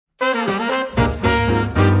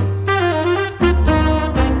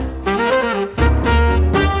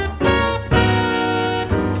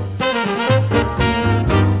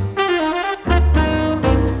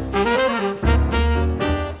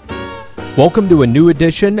Welcome to a new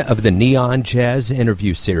edition of the Neon Jazz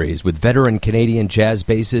interview series with veteran Canadian jazz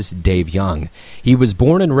bassist Dave Young. He was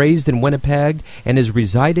born and raised in Winnipeg and has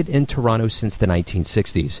resided in Toronto since the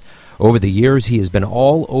 1960s. Over the years, he has been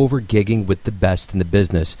all over gigging with the best in the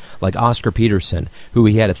business, like Oscar Peterson, who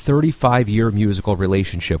he had a 35-year musical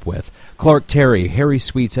relationship with, Clark Terry, Harry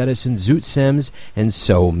Sweets Edison, Zoot Sims, and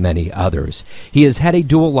so many others. He has had a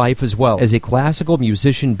dual life as well, as a classical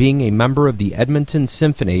musician, being a member of the Edmonton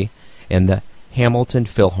Symphony and the Hamilton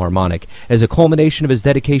Philharmonic. As a culmination of his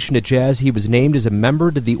dedication to jazz, he was named as a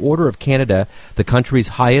member to the Order of Canada, the country's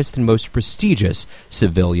highest and most prestigious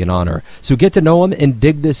civilian honor. So get to know him and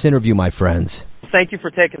dig this interview, my friends. Thank you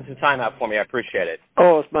for taking some time out for me. I appreciate it.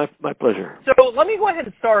 Oh, it's my pleasure. So let me go ahead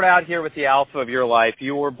and start out here with the alpha of your life.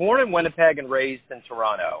 You were born in Winnipeg and raised in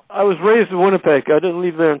Toronto. I was raised in Winnipeg. I didn't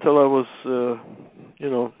leave there until I was,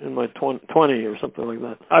 in my 20 or something like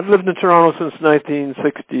that. I've lived in Toronto since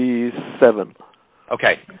 1967.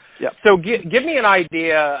 Okay. Yeah. So give me an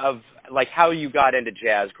idea of like how you got into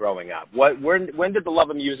jazz growing up. When did the love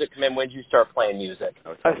of music come in? When did you start playing music?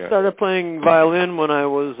 I started playing violin when I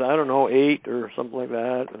was, 8 or something like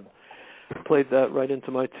that, and played that right into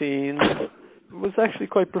my teens. Was actually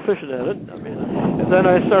quite proficient at it. And then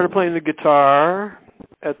I started playing the guitar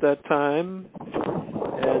at that time,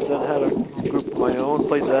 and then had a group of my own,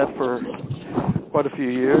 played that for quite a few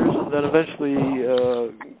years, and then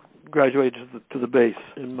eventually graduated to the bass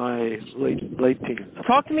in my late teens.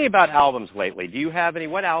 Talk to me about albums lately.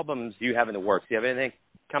 What albums do you have in the works? Do you have anything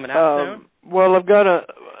coming out soon? Well,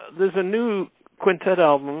 there's a new quintet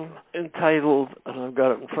album entitled, and I've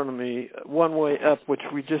got it in front of me, One Way Up, which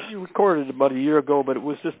we just recorded about a year ago, but it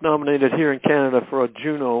was just nominated here in Canada for a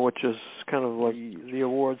Juno, which is kind of like the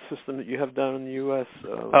award system that you have down in the U.S.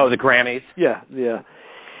 The Grammys? Yeah.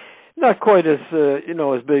 Not quite as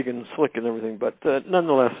as big and slick and everything, but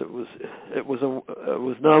nonetheless, it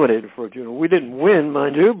was nominated for a Juno. We didn't win,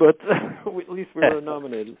 mind you, but at least we were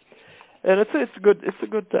nominated. And it's a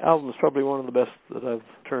good album. It's probably one of the best that I've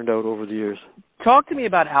turned out over the years. Talk to me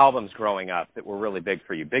about albums growing up that were really big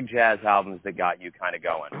for you, big jazz albums that got you kind of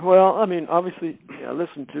going. Well, obviously, I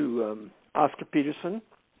listened to Oscar Peterson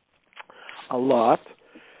a lot,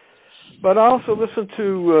 but I also listened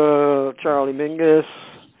to Charlie Mingus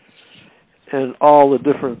and all the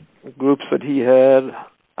different groups that he had.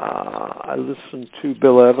 I listened to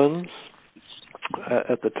Bill Evans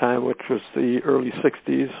at the time, which was the early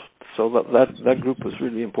 60s, so that group was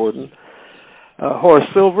really important. Horace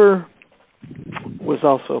Silver was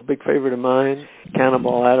also a big favorite of mine.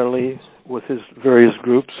 Cannonball Adderley with his various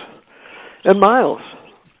groups. And Miles.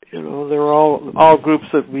 They were all groups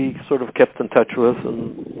that we sort of kept in touch with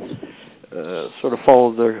and sort of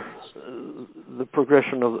followed the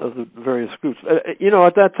progression of the various groups.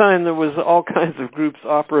 At that time there was all kinds of groups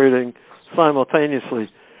operating simultaneously,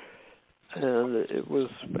 and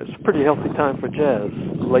it's a pretty healthy time for jazz,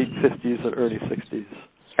 late 50s and early 60s.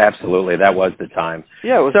 Absolutely, that was the time.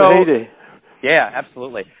 Yeah, it was the heyday. Yeah,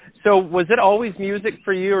 absolutely. So was it always music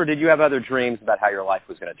for you, or did you have other dreams about how your life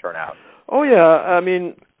was going to turn out? Oh, yeah.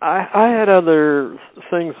 I had other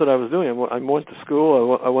things that I was doing. I went to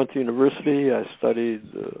school. I went to university. I studied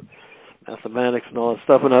mathematics and all that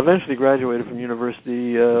stuff, and I eventually graduated from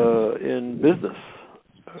university in business.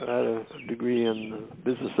 I had a degree in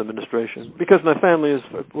business administration because my family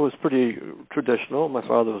was pretty traditional. My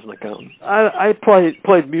father was an accountant. I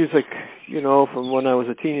played music, from when I was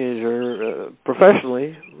a teenager,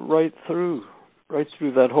 professionally, right through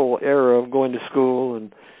that whole era of going to school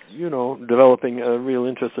and developing a real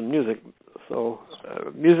interest in music. So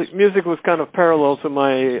music was kind of parallel to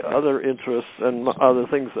my other interests and other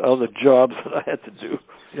jobs that I had to do.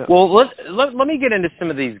 Yeah. Well, let me get into some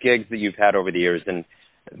of these gigs that you've had over the years. And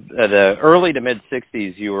the early to mid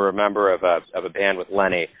 '60s, you were a member of a band with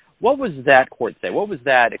Lenny. What was that court say? What was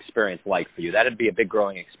that experience like for you? That'd be a big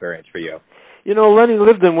growing experience for you. Lenny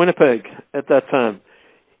lived in Winnipeg at that time.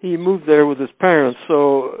 He moved there with his parents,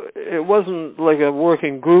 so it wasn't like a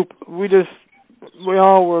working group. We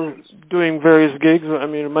all were doing various gigs.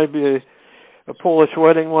 It might be a Polish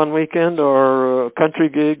wedding one weekend, or a country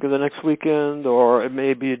gig the next weekend, or it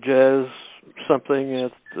may be a jazz something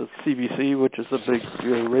at the CBC, which is a big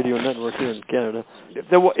radio network here in Canada.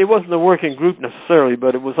 It wasn't a working group necessarily,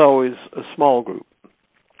 but it was always a small group.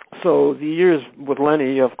 So the years with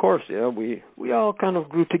Lenny, of course, we all kind of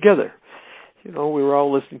grew together. We were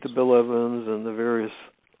all listening to Bill Evans and the various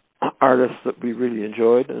artists that we really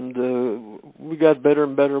enjoyed, and we got better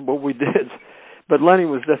and better at what we did. But Lenny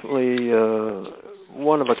was definitely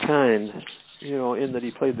one of a kind, in that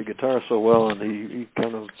he played the guitar so well, and he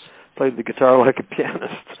kind of played the guitar like a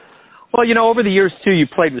pianist. Well, over the years, too, you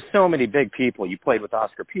played with so many big people. You played with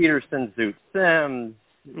Oscar Peterson, Zoot Sims,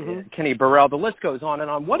 Kenny Burrell. The list goes on and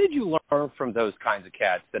on. What did you learn from those kinds of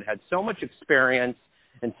cats that had so much experience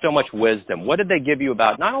and so much wisdom? What did they give you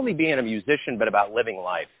about not only being a musician, but about living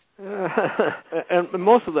life? And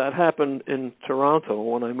most of that happened in Toronto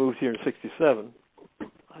when I moved here in '67.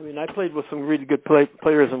 I mean, I played with some really good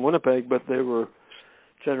players in Winnipeg, but they were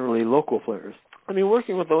generally local players. I mean,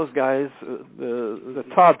 working with those guys, the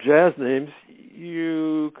top jazz names,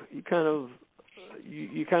 you kind of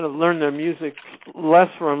learn their music less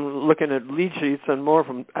from looking at lead sheets and more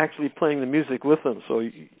from actually playing the music with them. So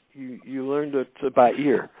you learned it by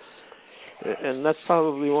ear, and that's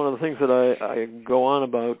probably one of the things that I go on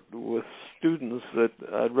about with students, that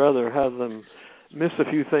I'd rather have them miss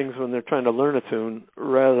a few things when they're trying to learn a tune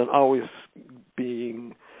rather than always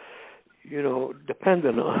being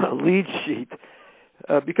dependent on a lead sheet,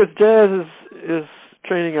 because jazz is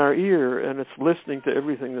training our ear, and it's listening to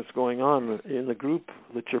everything that's going on in the group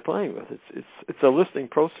that you're playing with. It's a listening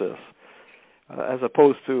process as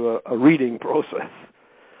opposed to a reading process.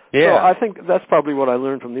 Yeah. So I think that's probably what I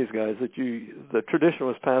learned from these guys, that the tradition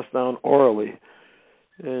was passed down orally,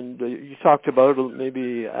 and you talked about it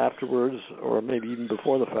maybe afterwards or maybe even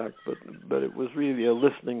before the fact, but it was really a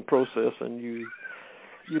listening process, and you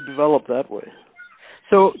develop that way.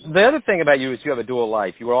 So the other thing about you is you have a dual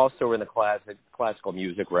life. You were also in the classical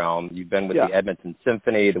music realm. You've been with the Edmonton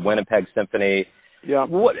Symphony, the Winnipeg Symphony. Yeah.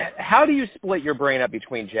 How do you split your brain up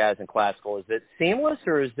between jazz and classical? Is it seamless,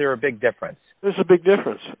 or is there a big difference? There's a big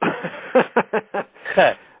difference.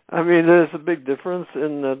 I mean, there's a big difference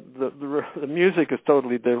in the music is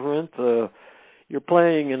totally different. You're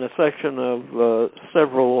playing in a section of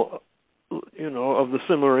several of the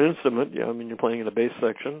similar instrument. Yeah, I mean, you're playing in a bass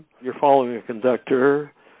section. You're following a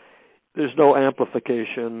conductor. There's no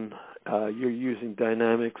amplification. You're using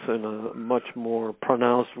dynamics in a much more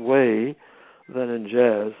pronounced way than in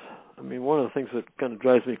jazz. I mean, one of the things that kind of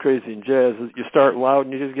drives me crazy in jazz is you start loud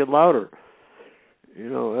and you just get louder.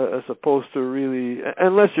 As opposed to really,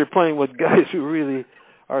 unless you're playing with guys who really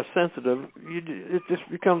are sensitive, it just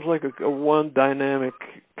becomes like a one dynamic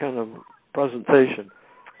kind of presentation.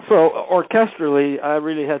 So orchestrally, I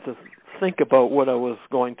really had to think about what I was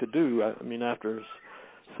going to do. I mean, after,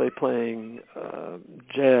 say, playing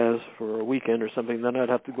jazz for a weekend or something, then I'd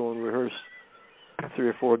have to go and rehearse 3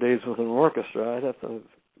 or 4 days with an orchestra. I'd have to,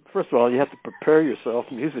 first of all, you have to prepare yourself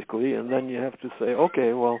musically, and then you have to say,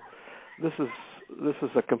 okay, well, this is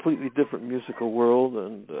a completely different musical world,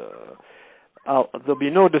 and there'll be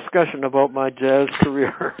no discussion about my jazz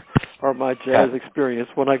career or my jazz experience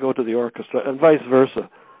when I go to the orchestra, and vice versa.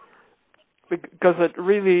 Because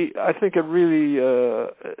I think it really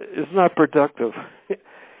is not productive.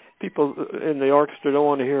 People in the orchestra don't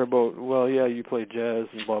want to hear about, well, yeah, you play jazz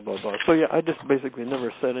and blah, blah, blah. So, yeah, I just basically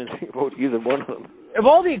never said anything about either one of them. Of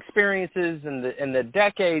all the experiences and the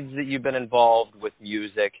decades that you've been involved with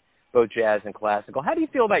music, both jazz and classical, how do you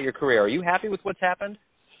feel about your career? Are you happy with what's happened?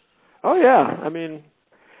 Oh, yeah. I mean,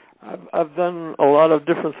 I've done a lot of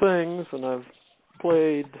different things, and I've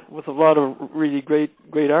played with a lot of really great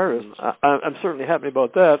artists. I'm certainly happy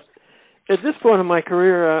about that. At this point in my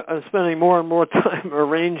career, I'm spending more and more time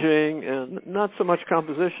arranging, and not so much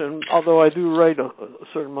composition, although I do write a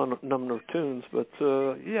certain number of tunes. But,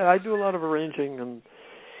 yeah, I do a lot of arranging, and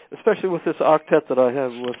especially with this octet that I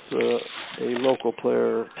have with a local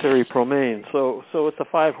player, Terry Promain. So it's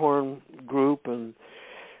a 5-horn group, and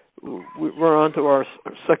we're on to our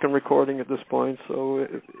second recording at this point. So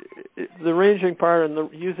the arranging part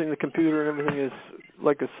and using the computer and everything is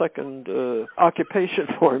like a second occupation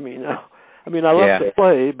for me now. I mean, I love to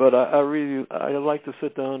play, but I like to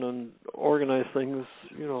sit down and organize things,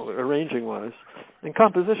 arranging wise and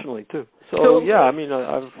compositionally too. So yeah, I mean,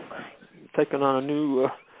 I've taken on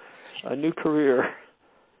a new career.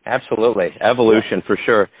 Absolutely. Evolution for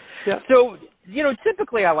sure. Yeah. So,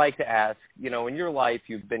 typically I like to ask, in your life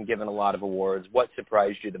you've been given a lot of awards. What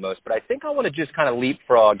surprised you the most? But I think I want to just kind of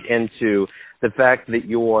leapfrog into the fact that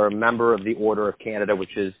you're a member of the Order of Canada,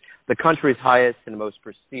 which is the country's highest and most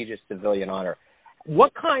prestigious civilian honor.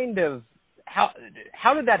 How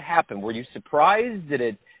did that happen? Were you surprised? Did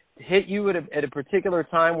it hit you at a particular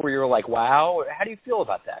time where you're like, wow? How do you feel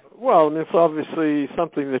about that? Well, and it's obviously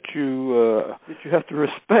something that you have to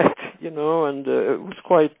respect, and it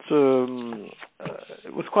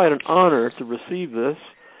was quite an honor to receive this.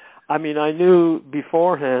 I mean, I knew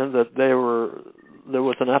beforehand that there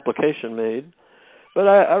was an application made, but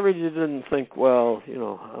I really didn't think, well,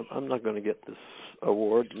 I'm not going to get this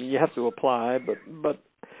award. You have to apply, but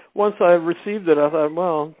once I received it, I thought,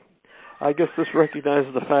 well, I guess this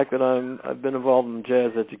recognizes the fact that I've been involved in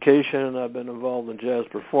jazz education, I've been involved in jazz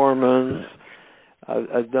performance,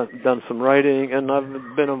 I've done some writing, and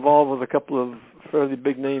I've been involved with a couple of fairly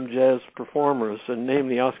big name jazz performers, and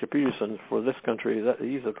namely Oscar Peterson for this country.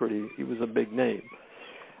 He was a big name,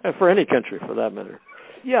 and for any country for that matter.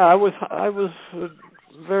 Yeah, I was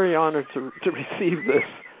very honored to receive this,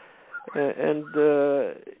 and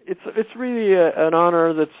it's really an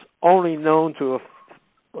honor that's only known to a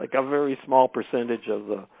very small percentage of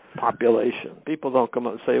the population. People don't come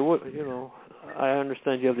up and say, "What, I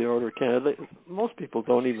understand you have the Order of Canada." Most people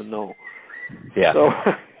don't even know. Yeah. So,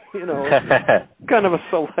 kind of a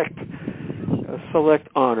select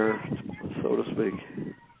honor, so to speak.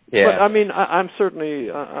 Yeah. But I mean, I'm certainly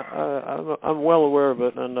I'm well aware of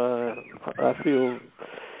it, and I feel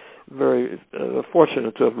very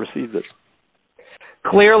fortunate to have received it.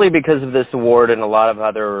 Clearly, because of this award and a lot of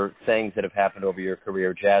other things that have happened over your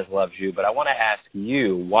career, jazz loves you. But I want to ask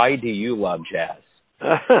you, why do you love jazz?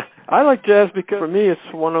 I like jazz because, for me, it's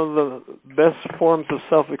one of the best forms of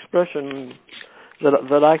self-expression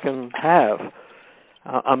that I can have.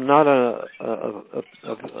 I'm not a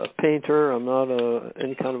painter. I'm not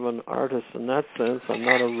any kind of an artist in that sense. I'm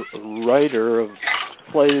not a writer of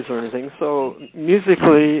plays or anything. So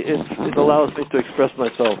musically, it allows me to express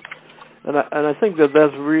myself. And I think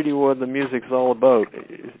that's really what the music's all about.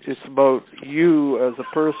 It's about you as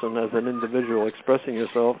a person, as an individual, expressing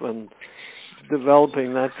yourself and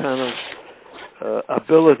developing that kind of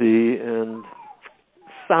ability and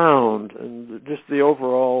sound and just the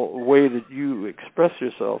overall way that you express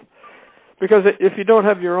yourself. Because if you don't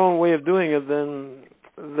have your own way of doing it,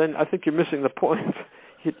 then I think you're missing the point.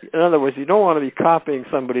 In other words, you don't want to be copying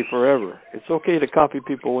somebody forever. It's okay to copy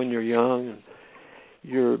people when you're young and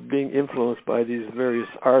you're being influenced by these various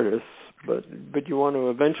artists, but you want to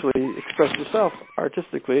eventually express yourself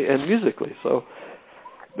artistically and musically. So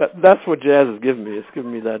that's what jazz has given me. It's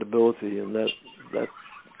given me that ability and that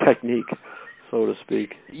technique, so to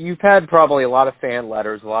speak. You've had probably a lot of fan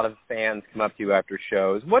letters. A lot of fans come up to you after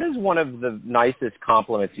shows. What is one of the nicest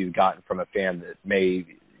compliments you've gotten from a fan that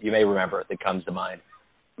you may remember that comes to mind?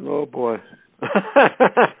 Oh, boy.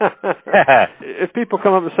 If people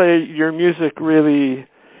come up and say, your music really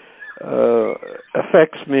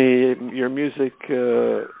affects me, your music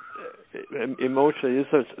emotionally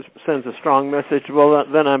sends a strong message, well,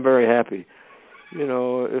 then I'm very happy.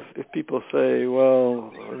 If people say,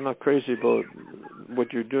 well, I'm not crazy about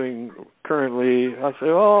what you're doing currently, I say,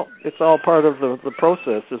 well, it's all part of the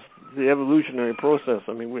process. It's the evolutionary process.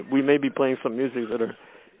 I mean, we may be playing some music that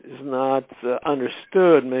is not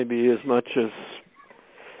understood maybe as much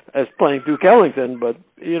as playing Duke Ellington, but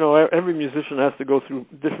every musician has to go through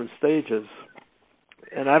different stages.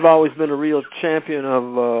 And I've always been a real champion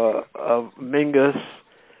of Mingus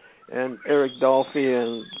and Eric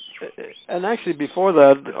Dolphy and actually before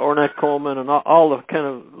that Ornette Coleman and all the kind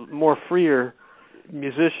of more freer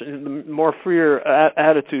musicians, more freer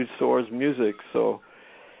attitudes towards music. So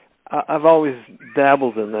I've always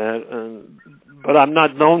dabbled in that, but I'm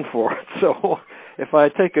not known for it. So if I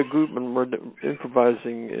take a group and we're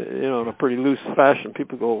improvising, in a pretty loose fashion,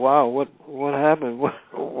 people go, "Wow, what happened?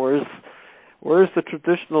 Where's the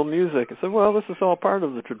traditional music?" I said, "Well, this is all part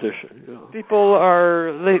of the tradition." People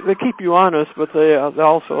they keep you honest, but they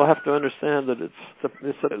also have to understand that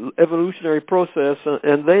it's an evolutionary process,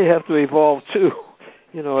 and they have to evolve too.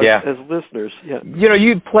 As listeners. Yeah.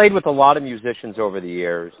 You've played with a lot of musicians over the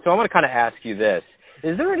years, so I want to kind of ask you this.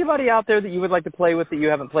 Is there anybody out there that you would like to play with that you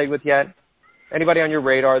haven't played with yet? Anybody on your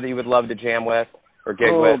radar that you would love to jam with or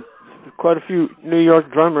gig with? Quite a few New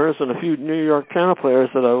York drummers and a few New York piano players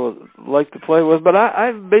that I would like to play with, but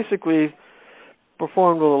I've basically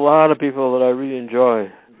performed with a lot of people that I really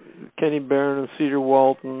enjoy. Kenny Barron and Cedar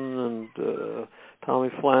Walton and Tommy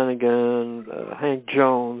Flanagan, Hank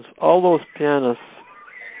Jones, all those pianists.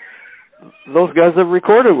 Those guys I've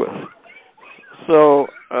recorded with. So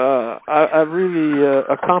I've really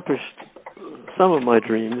accomplished some of my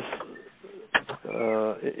dreams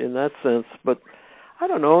in that sense. But I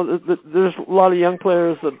don't know. There's a lot of young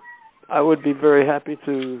players that I would be very happy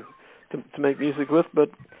to make music with.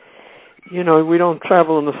 But, we don't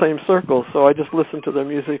travel in the same circle. So I just listen to their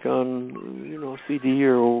music on, CD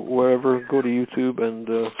or wherever, go to YouTube and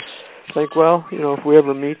think, well, if we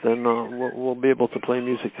ever meet, then we'll be able to play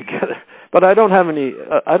music together. But I don't have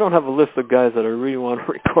a list of guys that I really want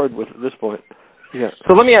to record with at this point. Yeah.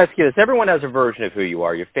 So let me ask you this. Everyone has a version of who you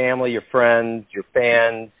are, your family, your friends, your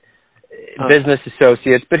fans, business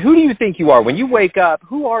associates. But who do you think you are? When you wake up,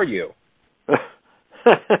 who are you?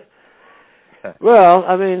 Well,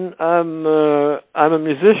 I mean, I'm a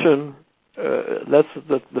musician that's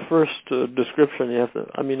the first description you have to.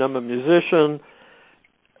 I mean, I'm a musician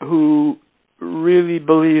who really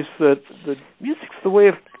believes that the music's the way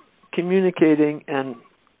of communicating and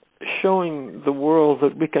showing the world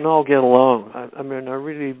that we can all get along. I mean, I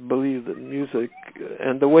really believe that music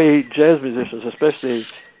and the way jazz musicians especially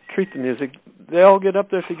treat the music, they all get up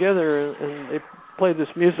there together and they play this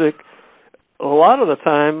music a lot of the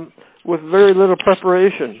time with very little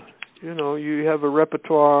preparation. You know, you have a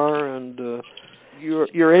repertoire and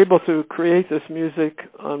you're able to create this music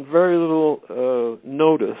on very little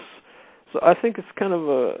notice. So I think it's kind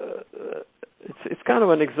of it's kind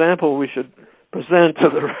of an example we should present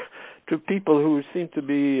to people who seem to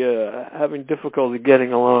be having difficulty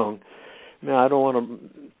getting along. Now, I don't want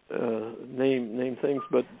to name things,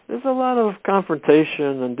 but there's a lot of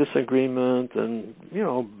confrontation and disagreement and, you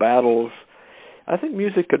know, battles. I think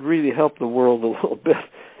music could really help the world a little bit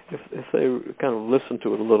if they kind of listen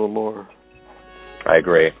to it a little more. I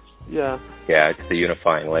agree. Yeah. Yeah, it's the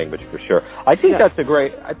unifying language for sure. I think that's a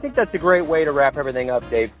great way to wrap everything up,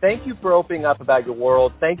 Dave. Thank you for opening up about your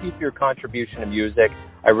world. Thank you for your contribution to music.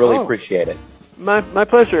 I really appreciate it. My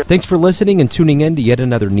pleasure. Thanks for listening and tuning in to yet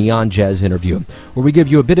another Neon Jazz interview, where we give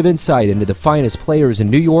you a bit of insight into the finest players in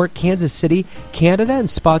New York, Kansas City, Canada, and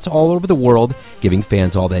spots all over the world, giving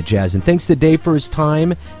fans all that jazz. And thanks to Dave for his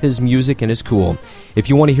time, his music, and his cool. If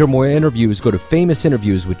you want to hear more interviews, go to Famous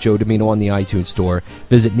Interviews with Joe Domino on the iTunes Store.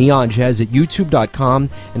 Visit Neon Jazz at YouTube.com.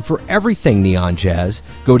 And for everything Neon Jazz,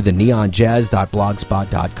 go to the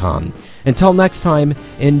neonjazz.blogspot.com. Until next time,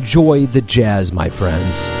 enjoy the jazz, my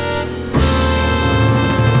friends.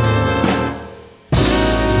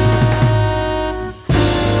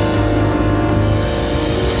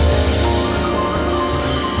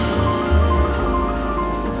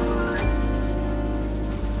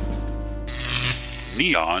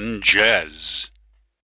 Neon Jazz.